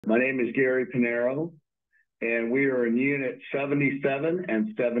My name is Garry Pinheiro, and we are in Unit 77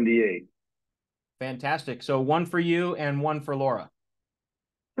 and 78. Fantastic. So one for you and one for Laura.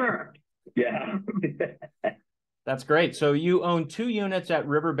 Sure. Yeah. That's great. So you own 2 units at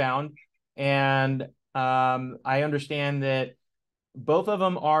Riverbound, and I understand that both of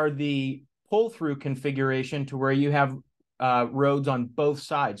them are the pull-through configuration to where you have roads on both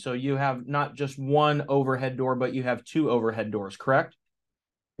sides. So you have not just one overhead door, but you have 2 overhead doors, correct?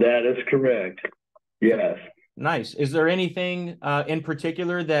 That is correct. Yes. Nice. Is there anything in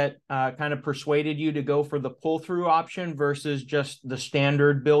particular that kind of persuaded you to go for the pull-through option versus just the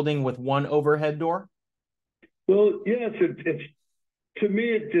standard building with one overhead door? Well, yes, it's to me,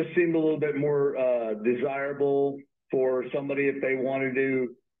 it just seemed a little bit more desirable for somebody if they wanted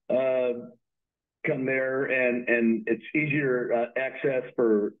to come there, and it's easier access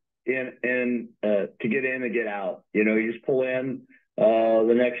for to get in and get out. You just pull in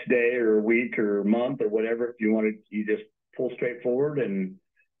the next day or week or month or whatever. If you wanted, you just pull straight forward and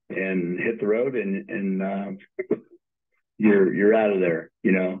hit the road, and you're out of there.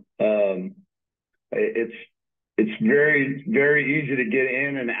 It's very, very easy to get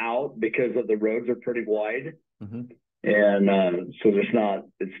in and out because of the roads are pretty wide. Mm-hmm. And so it's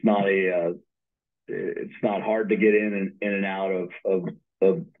not hard to get in and out of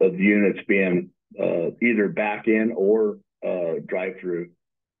units being either back in or drive through.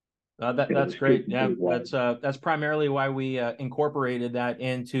 That's great. Yeah, that's primarily why we incorporated that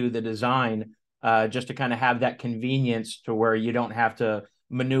into the design, just to kind of have that convenience to where you don't have to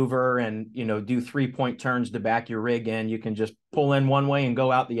maneuver and do 3-point turns to back your rig in. You can just pull in one way and go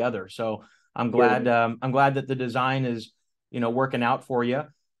out the other. So I'm glad that the design is working out for you.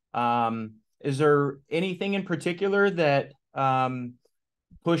 Is there anything in particular that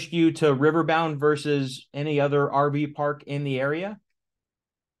pushed you to Riverbound versus any other RV park in the area?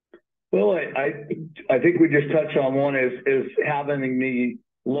 Well, I think we just touched on one is having the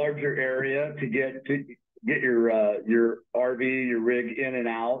larger area to get your RV, your rig in and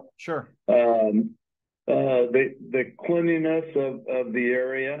out. Sure. The cleanliness of the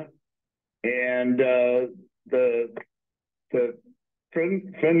area, and the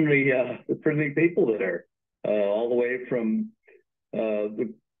friendly people there, all the way from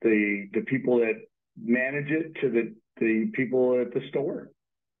the people that manage it to the people at the store.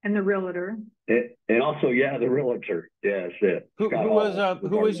 And the realtor. And also, yeah, the realtor. Yes, Who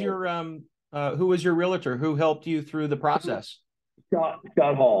was your realtor? Who helped you through the process?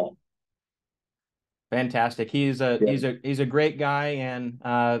 Scott Hall. Fantastic. He's a great guy, and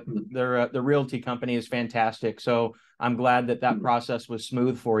the realty company is fantastic. So I'm glad that process was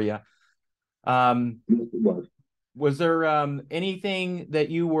smooth for you. Was there anything that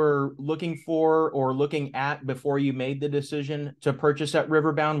you were looking for or looking at before you made the decision to purchase at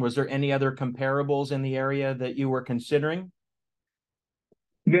Riverbound? Was there any other comparables in the area that you were considering?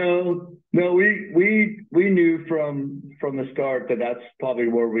 No, we knew from the start that that's probably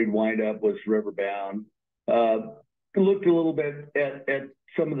where we'd wind up, was Riverbound. Looked a little bit at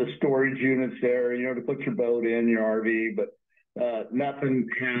some of the storage units there, to put your boat in, your RV, but nothing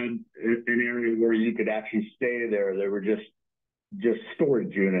had an area where you could actually stay there. They were just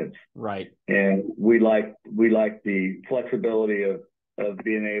storage units. Right. And we like the flexibility of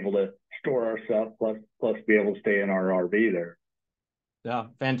being able to store our stuff plus be able to stay in our RV there. Yeah,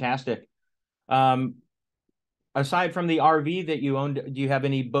 fantastic. Aside from the RV that you own, do you have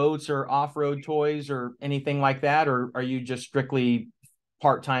any boats or off-road toys or anything like that, or are you just strictly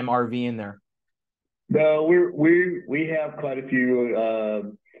part-time RV in there? No, we have quite a few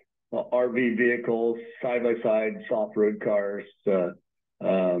RV vehicles, side-by-side, off-road cars.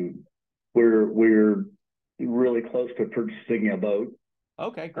 We're really close to purchasing a boat.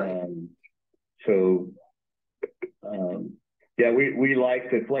 Okay, great. Yeah, we like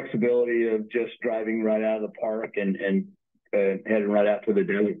the flexibility of just driving right out of the park and heading right out to the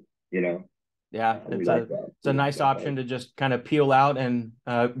desert, Yeah, it's a nice option to just kind of peel out and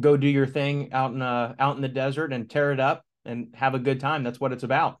go do your thing out in the desert and tear it up and have a good time. That's what it's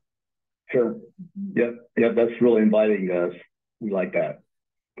about. Sure. Yep. That's really inviting us. We like that.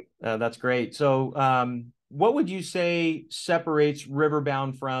 That's great. So, what would you say separates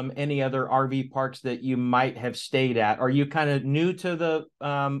Riverbound from any other RV parks that you might have stayed at? Are you kind of new to the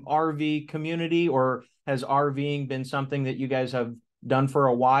RV community, or has RVing been something that you guys have done for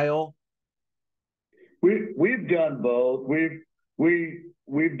a while? We've done both.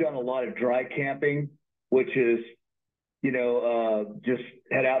 We've done a lot of dry camping, which is, just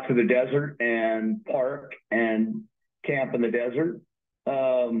head out to the desert and park and camp in the desert.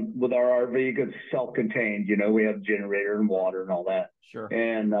 with our RV because it's self-contained. You know, we have generator and water and all that. Sure.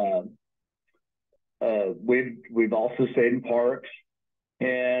 And we've also stayed in parks.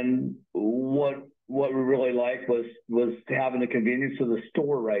 And what we really liked was having the convenience of the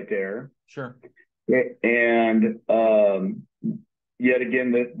store right there. Sure. And yet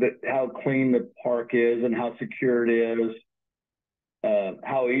again, how clean the park is and how secure it is.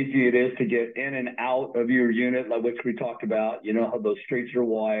 How easy it is to get in and out of your unit, like which we talked about. You know how those streets are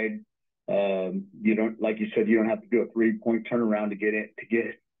wide. You don't, like you said, you don't have to do a 3-point turnaround to get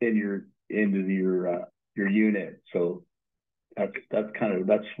into your unit. So that's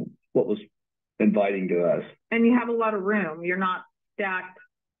what was inviting to us. And you have a lot of room. You're not stacked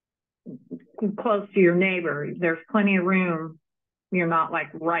close to your neighbor. There's plenty of room. You're not like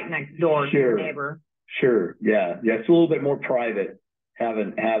right next door to your neighbor. Sure. Yeah. It's a little bit more private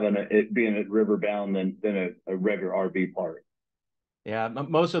having it being at Riverbound than a regular RV park. Yeah.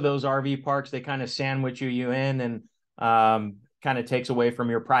 Most of those RV parks, they kind of sandwich you in and kind of takes away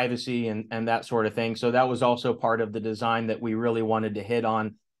from your privacy and that sort of thing. So that was also part of the design that we really wanted to hit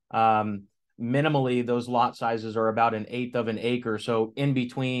on. Minimally, those lot sizes are about 1/8 of an acre. So in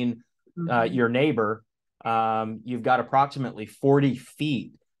between your neighbor, you've got approximately 40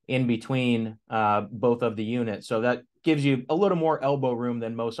 feet in between both of the units. So that gives you a little more elbow room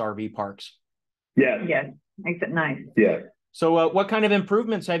than most RV parks. Yes. Yes. Makes it nice. Yeah. So what kind of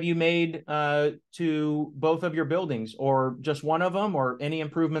improvements have you made to both of your buildings, or just one of them, or any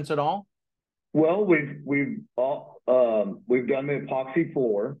improvements at all? Well, we've done the epoxy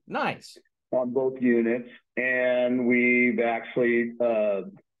floor. Nice. On both units, and we've actually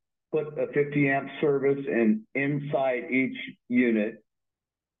put a 50 amp service inside each unit,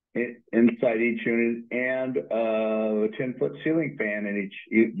 and a 10-foot ceiling fan in each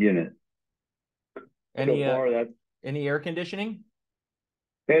unit. Any any air conditioning?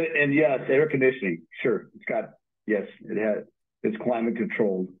 And yes, air conditioning. Sure, it's climate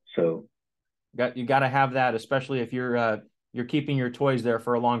controlled. So you got to have that, especially if you're keeping your toys there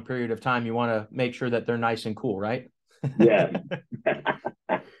for a long period of time. You want to make sure that they're nice and cool, right? Yeah.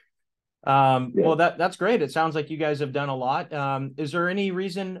 Well, that's great. It sounds like you guys have done a lot. Is there any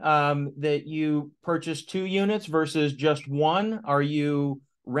reason that you purchased 2 units versus just one? Are you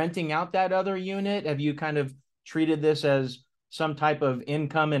renting out that other unit? Have you kind of treated this as some type of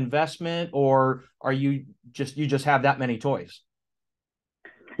income investment, or are you just have that many toys?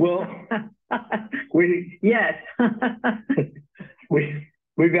 Well, yes.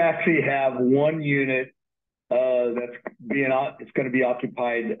 we've actually have one unit it's going to be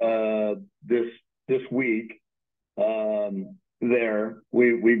occupied this week. There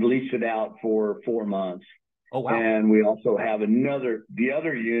we've leased it out for 4 months. Oh wow! And we also have the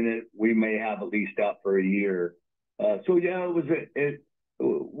other unit we may have it leased out for a year. So yeah,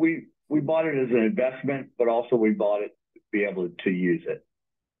 we bought it as an investment, but also we bought it to be able to use it.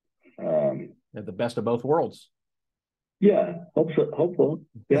 The best of both worlds. Yeah, hopeful.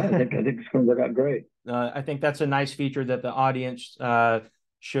 Yeah, I think it's going to work out great. I think that's a nice feature that the audience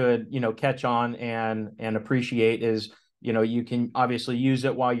should catch on and appreciate. Is you can obviously use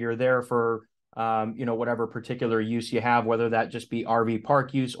it while you're there for whatever particular use you have, whether that just be RV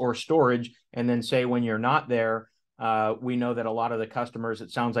park use or storage, and then say when you're not there, we know that a lot of the customers,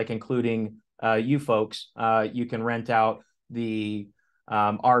 it sounds like, including you folks, you can rent out the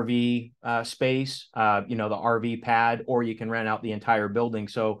RV space, the RV pad, or you can rent out the entire building.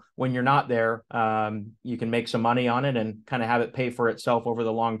 So when you're not there, you can make some money on it and kind of have it pay for itself over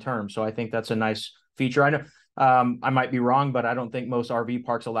the long term. So I think that's a nice feature. I know I might be wrong, but I don't think most RV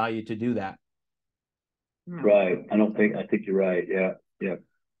parks allow you to do that. Right. I think you're right. Yeah.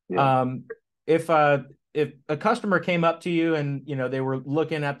 If a customer came up to you and, they were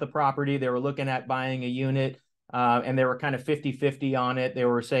looking at the property, they were looking at buying a unit, and they were kind of 50-50 on it. They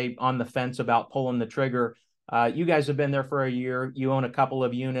were, say, on the fence about pulling the trigger. You guys have been there for a year. You own a couple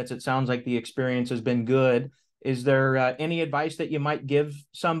of units. It sounds like the experience has been good. Is there any advice that you might give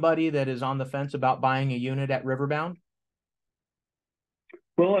somebody that is on the fence about buying a unit at Riverbound?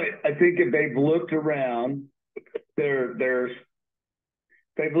 Well, I think if they've looked around, they've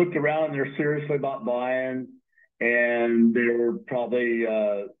looked around and they're seriously about buying, and they would probably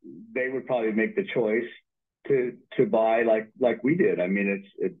make the choice to buy like we did. I mean,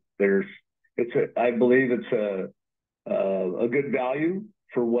 I believe it's a good value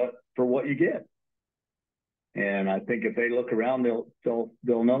for what you get, and I think if they look around, they'll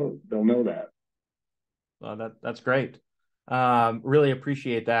know that. Well, that's great. Really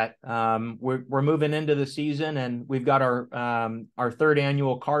appreciate that. We're moving into the season, and we've got our 3rd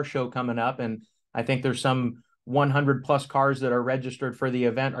annual car show coming up, and I think there's some 100 plus cars that are registered for the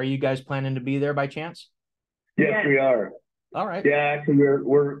event. Are you guys planning to be there by chance? Yes, we are. All right. Yeah, actually,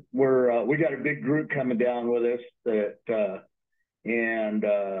 we got a big group coming down with us that, and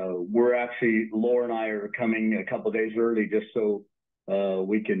we're actually, Laura and I are coming a couple of days early just so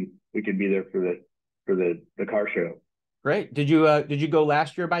we can be there for the car show. Great. Did you go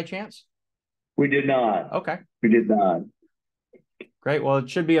last year by chance? We did not. Okay. We did not. Great. Well, it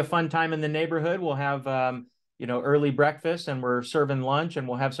should be a fun time in the neighborhood. We'll have early breakfast, and we're serving lunch, and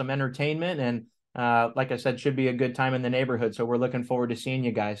we'll have some entertainment, and like I said, should be a good time in the neighborhood. So we're looking forward to seeing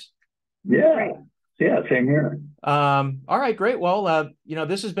you guys. Yeah. Yeah, same here. All right, great. Well,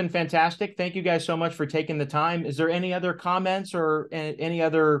 this has been fantastic. Thank you guys so much for taking the time. Is there any other comments or any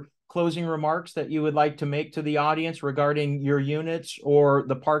other closing remarks that you would like to make to the audience regarding your units or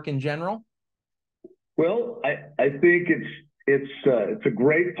the park in general? Well, I think it's a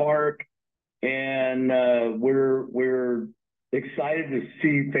great park, and we're excited to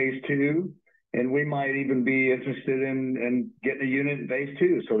see phase 2. And we might even be interested in getting a unit in phase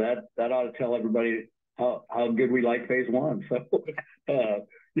 2. So that ought to tell everybody how good we like phase 1. So,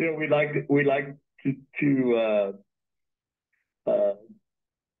 we'd like to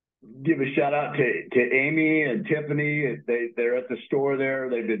give a shout out to Amy and Tiffany. They're at the store there.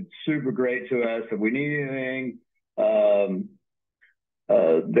 They've been super great to us. If we need anything,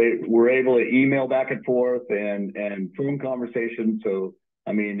 they were able to email back and forth and phone conversations. So,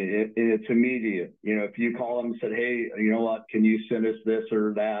 I mean, it's immediate. If you call them and said, hey, you know what, can you send us this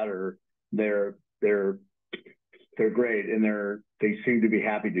or that, or they're great, and they seem to be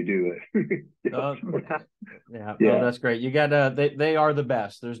happy to do it. Yeah, no, that's great. You gotta, they are the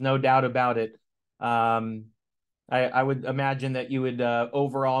best. There's no doubt about it. I would imagine that you would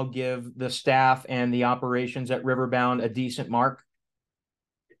overall give the staff and the operations at Riverbound a decent mark.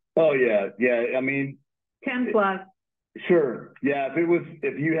 Oh yeah. I mean, 10 plus. Sure. Yeah.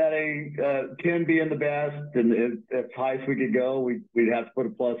 If you had a 10 being the best, and as high as we could go, we'd have to put a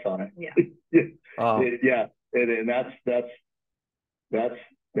plus on it. Yeah. Yeah. And that's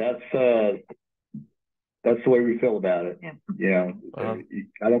the way we feel about it. Yeah.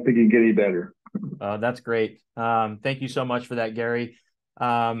 I don't think you can get any better. That's great. Thank you so much for that, Gary.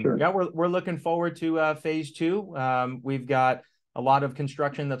 Sure. Yeah, we're looking forward to phase 2. We've got a lot of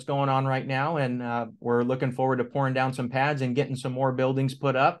construction that's going on right now, and we're looking forward to pouring down some pads and getting some more buildings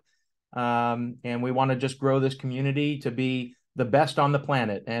put up. And we want to just grow this community to be the best on the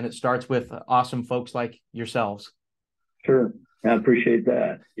planet. And it starts with awesome folks like yourselves. Sure. I appreciate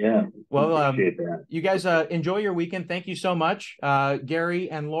that. Yeah. Well, appreciate that. You guys enjoy your weekend. Thank you so much.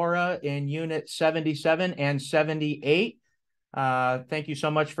 Gary and Laura in unit 77 and 78. Thank you so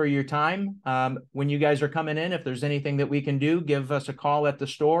much for your time. When you guys are coming in, if there's anything that we can do, give us a call at the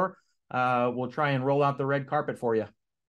store. We'll try and roll out the red carpet for you.